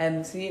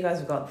 So you guys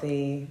have got for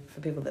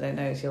people that don't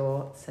know, it's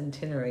your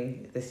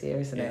centenary this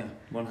year, isn't it?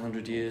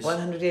 100 years.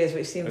 100 years,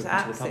 which seems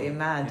absolutely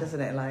mad, doesn't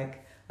it? Like,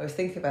 I was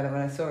thinking about it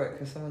when I saw it,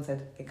 because someone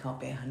said, it can't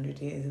be 100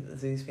 years that the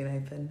zoo's been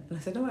open. And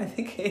I said, no, I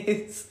think it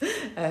is.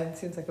 It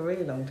seems like a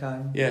really long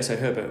time. Yeah, so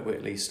Herbert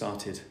Whitley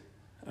started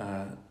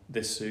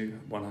this zoo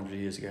 100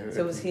 years ago.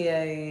 So was he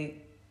a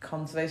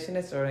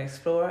conservationist or an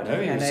explorer?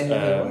 No, he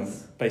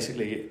was.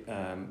 Basically,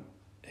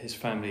 his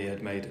family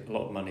had made a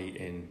lot of money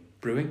in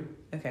brewing.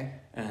 Okay.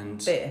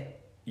 And beer?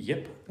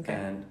 Yep. Okay.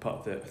 And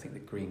part of the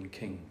Green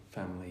King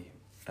family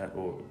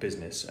or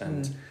business,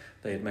 and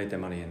they had made their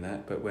money in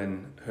that. But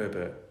when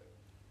Herbert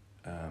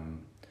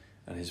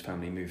and his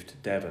family moved to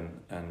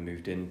Devon and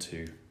moved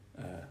into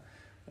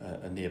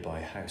a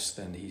nearby house,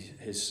 then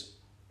his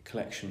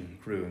collection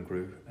grew and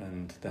grew,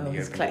 and then he opened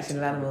his collection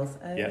of animals.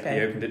 Okay. Yeah, he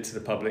opened it to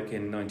the public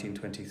in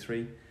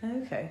 1923.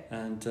 Okay.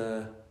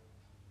 And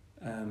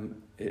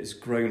it's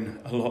grown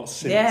a lot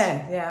since.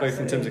 Yeah, both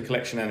absolutely. In terms of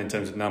collection and in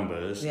terms of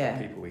numbers of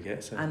people we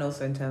get. So. And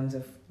also in terms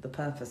of the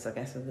purpose, I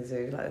guess, of the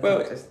zoo.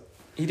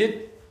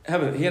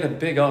 He had a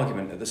big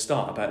argument at the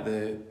start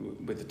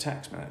with the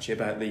taxman actually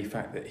about the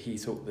fact that he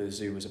thought the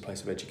zoo was a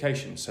place of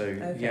education. So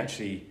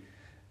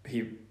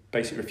he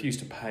basically refused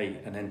to pay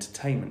an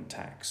entertainment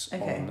tax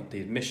on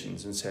the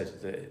admissions and said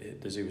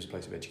that the zoo was a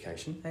place of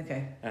education.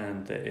 Okay.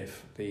 And that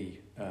if the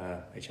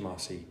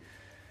HMRC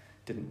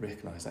didn't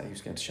recognise that, he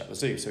was going to shut the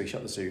zoo. So he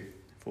shut the zoo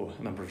for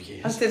a number of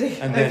years. Oh, did he?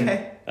 And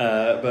then,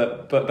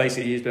 but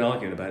basically he's been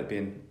arguing about it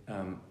being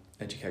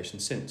education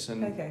since.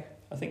 And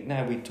I think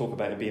now we talk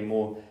about it being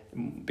more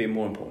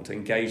important to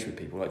engage with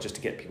people, like just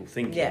to get people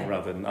thinking,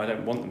 rather than, I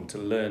don't want them to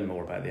learn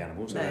more about the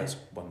animals, so that's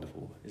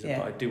wonderful,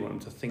 but I do want them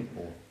to think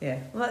more. Yeah,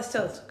 well, that's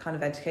still kind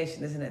of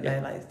education, isn't it?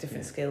 Though, like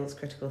different skills,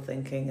 critical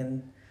thinking,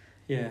 and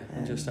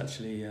and just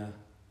actually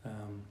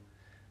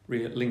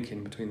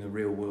linking between the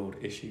real world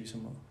issues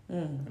and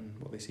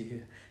what they see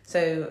here.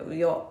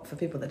 So for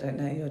people that don't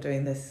know, you're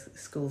doing this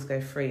Schools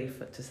Go Free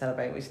to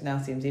celebrate, which now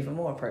seems even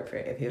more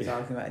appropriate if he was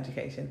arguing about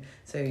education.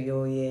 So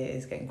your year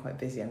is getting quite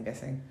busy, I'm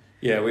guessing.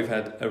 Yeah, we've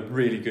had a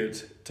really good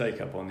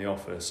take-up on the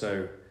offer.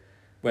 So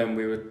when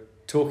we were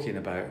talking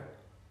about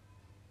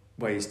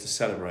ways to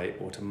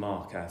celebrate or to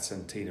mark our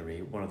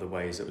centenary, one of the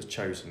ways that was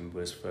chosen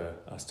was for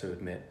us to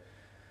admit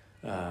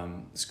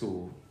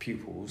school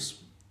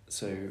pupils.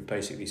 So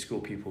basically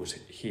school pupils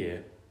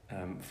here,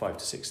 5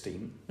 to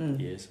 16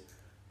 years,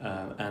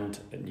 and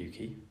at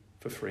Newquay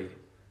for free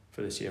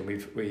for this year.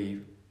 We've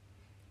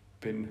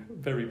been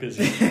very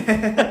busy,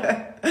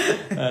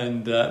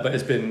 and but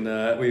it's been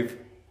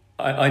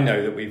I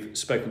know that we've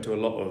spoken to a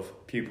lot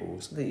of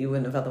pupils that you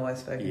wouldn't have otherwise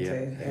spoken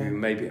to, who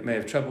may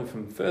have travelled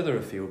from further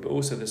afield, but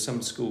also there's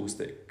some schools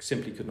that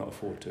simply could not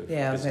afford to.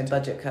 I was saying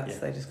budget cuts;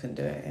 they just couldn't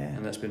do it. Yeah,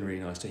 and that's been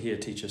really nice to hear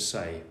teachers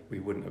say we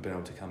wouldn't have been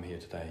able to come here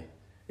today.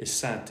 It's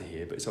sad to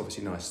hear, but it's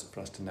obviously nice for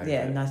us to know.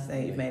 Yeah, nice to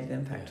know you've made an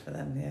impact for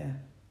them. Yeah.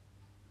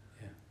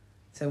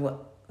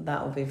 So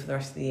that will be for the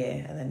rest of the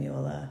year, and then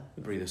you'll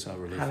breathe a sigh of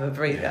relief.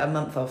 Have a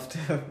month off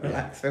to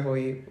relax before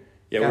you.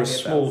 Yeah, we're a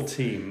small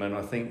team, and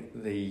I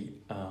think the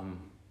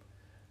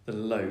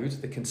load,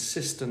 the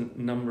consistent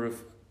number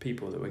of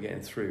people that we're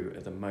getting through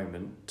at the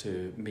moment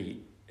to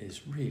meet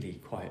is really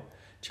quite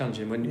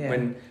challenging.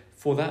 When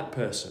for that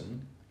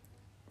person,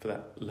 for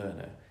that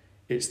learner,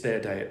 it's their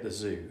day at the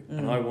zoo,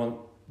 and I want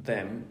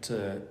them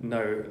to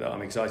know that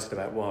I'm excited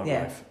about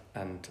wildlife,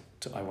 and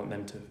I want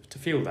them to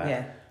feel that.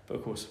 Yeah. But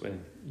of course,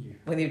 when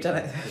you've done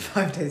it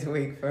 5 days a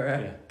week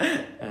for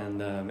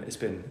and it's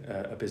been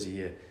a busy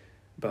year,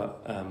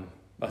 but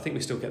I think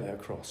we still get that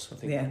across. I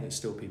think it's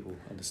still people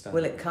understand.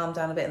 Will it calm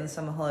down a bit in the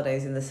summer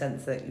holidays in the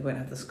sense that you won't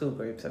have the school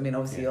groups? I mean,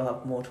 obviously you'll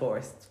have more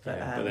tourists,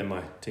 but then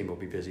my team will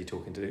be busy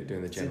doing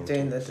the general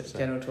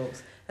general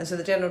talks. And so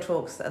the general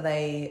talks, are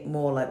they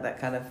more like that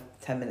kind of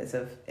 10 minutes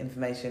of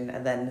information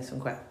and then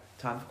some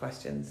time for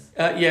questions?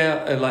 Like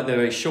they're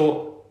very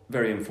short,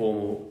 very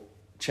informal,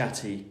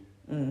 chatty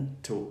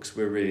talks.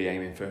 We're really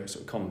aiming for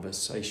sort of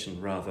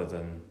conversation rather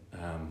than.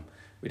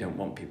 We don't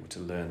want people to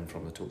learn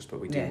from the talks, but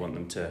we do want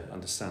them to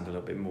understand a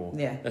little bit more.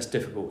 Yeah. That's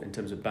difficult in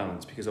terms of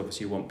balance, because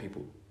obviously you want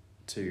people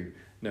to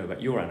know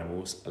about your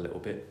animals a little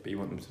bit, but you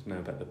want them to know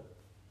about the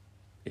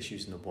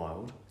issues in the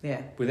wild.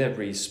 Yeah. With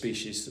every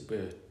species that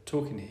we're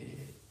talking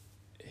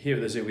here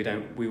at the zoo,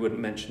 we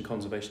wouldn't mention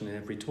conservation in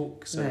every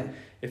talk. So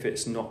if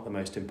it's not the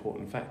most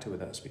important factor with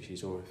that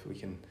species, or if we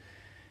can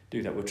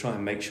do that, we'll try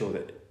and make sure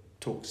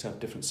that talks have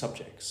different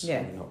subjects.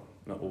 Yeah. And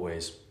not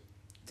always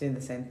doing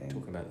the same thing.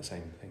 Talking about the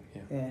same thing.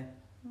 Yeah. Yeah.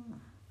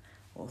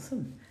 Oh,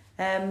 awesome.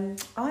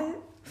 I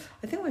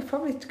think we've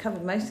probably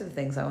covered most of the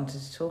things I wanted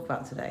to talk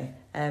about today.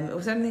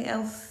 Was there anything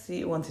else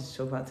you wanted to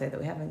talk about today that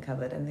we haven't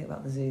covered? Anything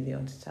about the zoo that you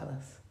wanted to tell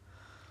us?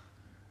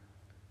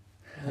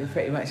 We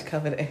pretty much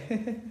covered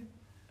it.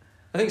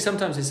 I think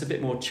sometimes it's a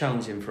bit more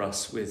challenging for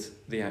us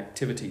with the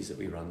activities that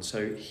we run.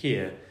 So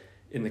here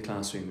in the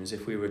classroom, is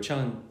if we were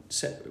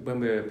when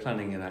we were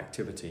planning an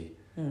activity,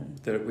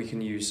 that we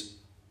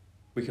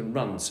can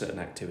run certain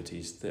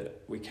activities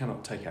that we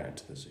cannot take out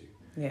into the zoo.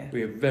 Yeah.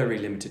 We have very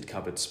limited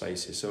covered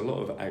spaces, so a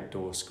lot of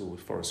outdoor schools,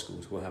 forest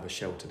schools, will have a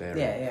sheltered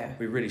area. Yeah.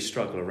 We really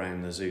struggle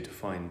around the zoo to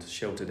find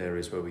sheltered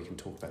areas where we can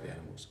talk about the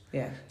animals.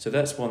 Yeah. So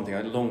that's one thing.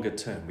 Longer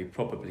term, we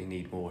probably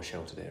need more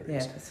sheltered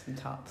areas. Yeah, some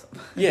tarps.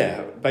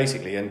 Yeah,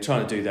 basically, and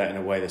trying to do that in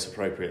a way that's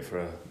appropriate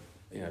for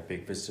a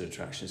big visitor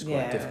attraction is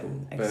quite difficult.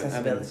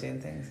 Accessibility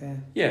and things. Yeah.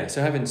 Yeah,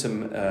 so having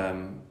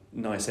some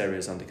nice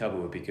areas under cover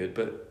would be good,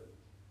 but.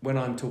 When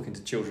I'm talking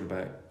to children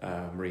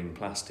about marine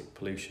plastic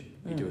pollution,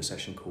 we do a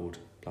session called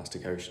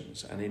Plastic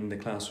Oceans, and in the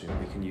classroom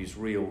we can use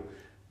real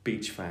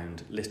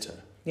beach-found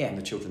litter, and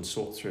the children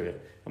sort through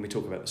it, and we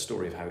talk about the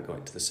story of how it got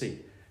into the sea.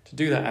 To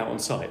do that out on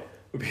site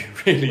would be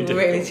really difficult.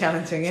 Really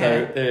challenging,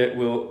 yeah.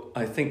 So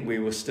I think we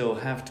will still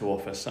have to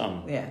offer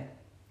some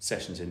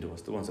sessions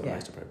indoors, the ones that are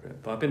most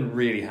appropriate. But I've been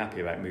really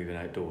happy about moving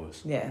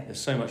outdoors. Yeah. It's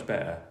so much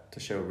better to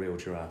show a real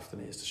giraffe than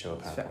it is to show a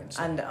PowerPoint.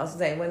 And I was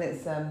saying, when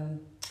it's...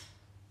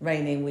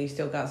 raining, will you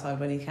still go outside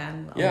when you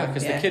can? Yeah,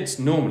 because the kids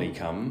normally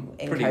come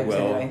in pretty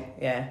well. Anyway.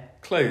 Yeah.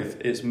 Clothed,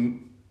 it's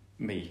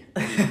me.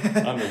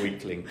 I'm the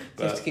weakling.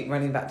 But... You have to keep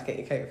running back to get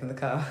your coat from the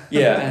car.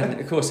 Yeah,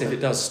 and of course, if it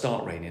does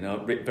start raining,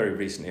 very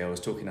recently I was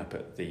talking up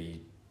at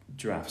the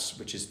giraffes,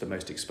 which is the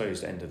most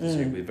exposed end of the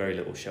zoo, with very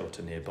little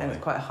shelter nearby. And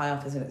it's quite high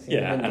up, isn't it? So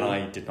and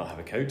I did not have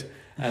a coat.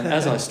 And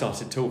as I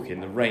started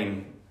talking, the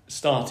rain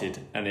started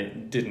and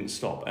it didn't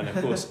stop. And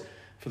of course...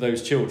 For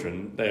those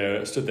children,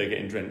 they stood there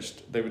getting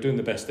drenched. They were doing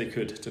the best they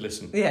could to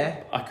listen.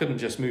 Yeah. I couldn't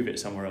just move it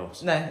somewhere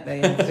else. No,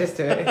 you have to just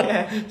do it.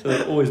 Yeah. So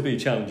there'll always be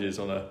challenges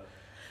on a...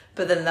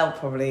 But then they'll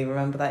probably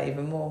remember that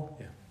even more.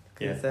 Yeah.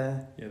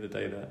 The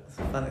day that it's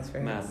a fun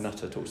experience. Mad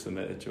Nutter talks to them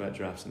about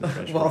giraffes in the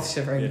French. While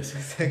shivering.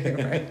 Yes.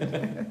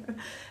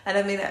 And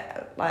I mean,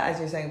 like as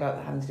you were saying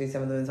about having to do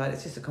some of them inside,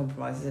 it's just a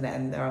compromise, isn't it?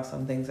 And there are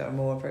some things that are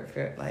more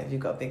appropriate. Like if you've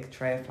got a big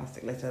tray of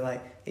plastic litter,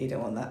 like you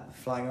don't want that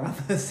flying around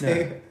the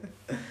zoo.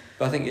 No.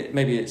 But I think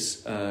maybe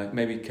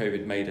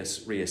COVID made us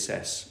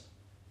reassess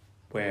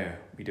where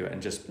we do it,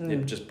 and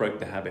it just broke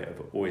the habit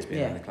of always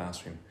being in the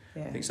classroom.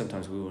 Yeah. I think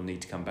sometimes we will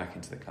need to come back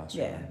into the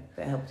classroom. Yeah,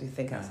 but it helps you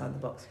think outside the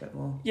box a bit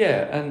more.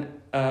 Yeah,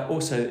 and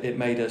also it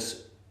made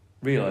us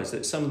realise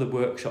that some of the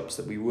workshops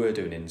that we were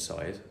doing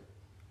inside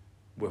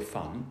were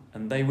fun,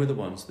 and they were the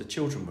ones the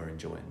children were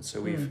enjoying.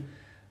 So we've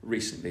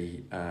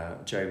recently,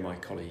 Joe, my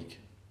colleague,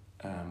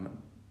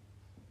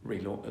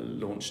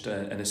 launched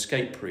an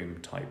escape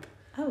room type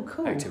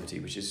activity,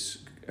 which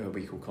is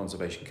we call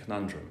Conservation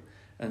Conundrum.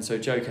 And so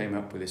Joe came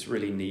up with this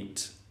really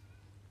neat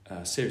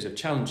series of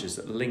challenges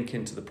that link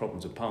into the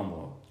problems of palm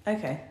oil.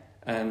 Okay.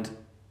 And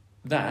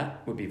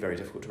that would be very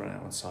difficult to run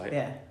out on site.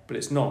 Yeah. But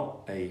it's not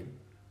a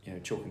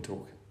chalk and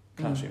talk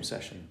classroom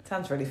session.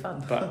 Sounds really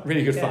fun. But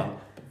really good fun,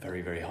 but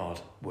very, very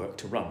hard work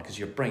to run because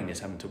your brain is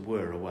having to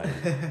whir away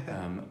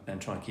and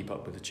try and keep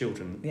up with the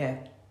children. Yeah.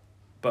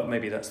 But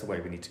maybe that's the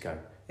way we need to go.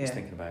 Just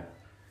thinking about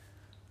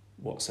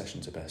what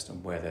sessions are best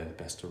and where they're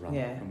best to run.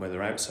 And where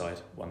they're outside,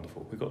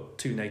 wonderful. We've got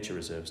 2 nature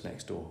reserves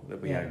next door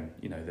that we own,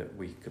 that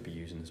we could be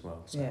using as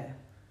well. So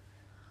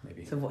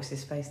maybe. So watch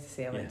this space to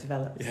see how it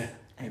develops. Yeah,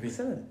 maybe.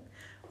 Excellent.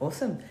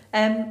 Awesome.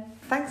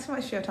 Thanks so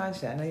much for your time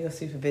today. I know you're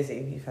super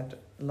busy. You've had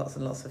lots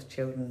and lots of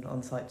children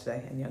on site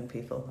today and young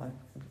people. I'm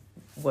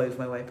wove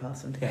my way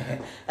past them to get here.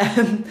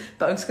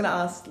 But I'm just going to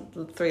ask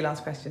 3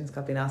 last questions, 'cause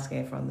I've been asking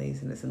everyone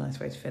these, and it's a nice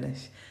way to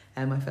finish.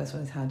 And my first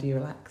one is, how do you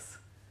relax?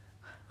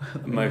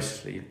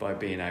 Mostly by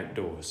being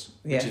outdoors,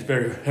 which Yeah. is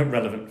very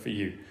relevant for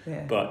you.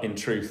 Yeah. But in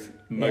truth,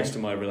 most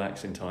of my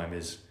relaxing time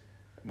is,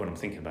 when I'm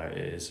thinking about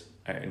it, is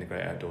out in the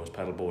great outdoors,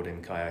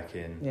 paddleboarding,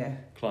 kayaking, Yeah.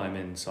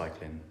 climbing,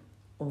 cycling,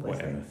 All those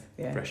whatever, things.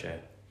 Yeah. fresh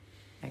air.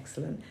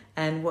 Excellent.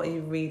 And what are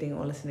you reading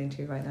or listening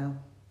to right now?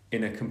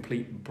 In a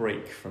complete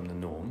break from the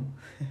norm,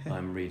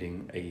 I'm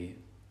reading a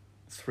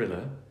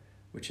thriller,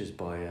 which is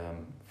by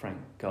Frank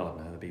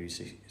Gardner, the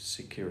BBC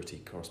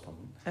security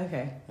correspondent,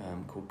 Okay.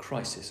 called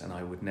Crisis, and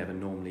I would never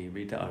normally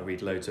read that. I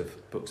read loads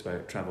of books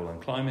about travel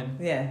and climbing,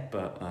 Yeah.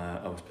 but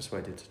I was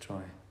persuaded to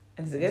try.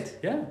 And is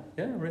it good?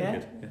 Yeah, really Yeah?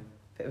 good. Yeah.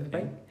 Bit of a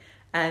break.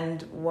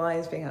 And why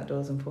is being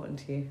outdoors important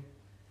to you?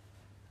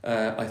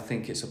 I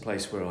think it's a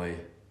place where I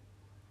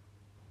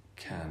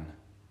can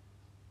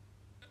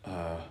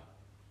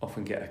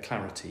often get a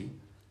clarity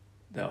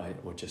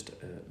or just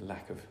a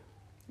lack of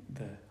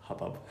the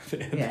hubbub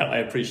that I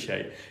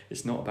appreciate.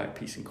 It's not about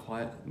peace and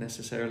quiet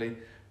necessarily,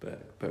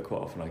 but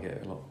quite often I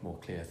get a lot more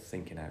clear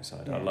thinking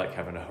outside. Yeah. I like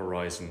having a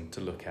horizon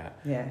to look at,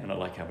 Yeah. and I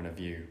like having a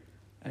view,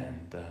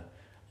 and I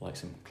like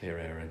some clear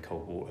air and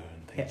cold water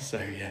and things. So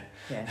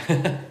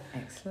Yeah.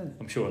 Excellent.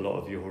 I'm sure a lot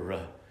of your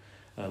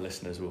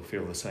listeners will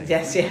feel the same.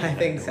 Yes, yeah, I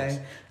think so.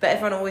 But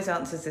everyone always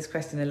answers this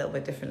question a little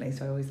bit differently,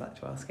 so I always like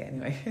to ask it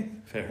anyway.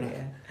 Fair enough.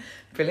 Yeah.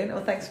 Brilliant.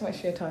 Well, thanks so much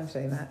for your time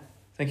today, Matt.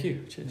 Thank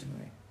you. Cheers.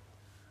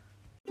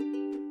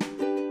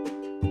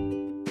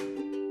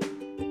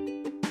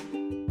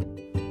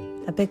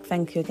 A big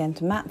thank you again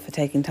to Matt for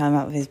taking time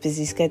out of his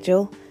busy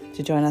schedule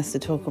to join us to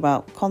talk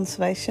about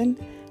conservation,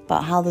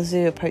 about how the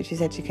zoo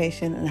approaches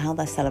education and how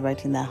they're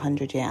celebrating their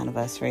 100-year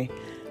anniversary.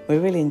 We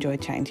really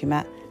enjoyed chatting to you,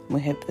 Matt, and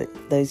we hope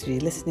that those of you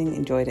listening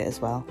enjoyed it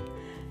as well.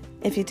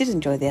 If you did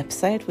enjoy the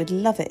episode, we'd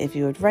love it if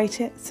you would rate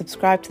it,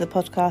 subscribe to the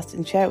podcast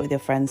and share it with your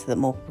friends so that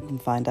more people can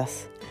find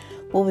us.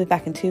 We'll be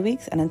back in 2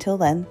 weeks, and until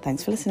then,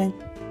 thanks for listening.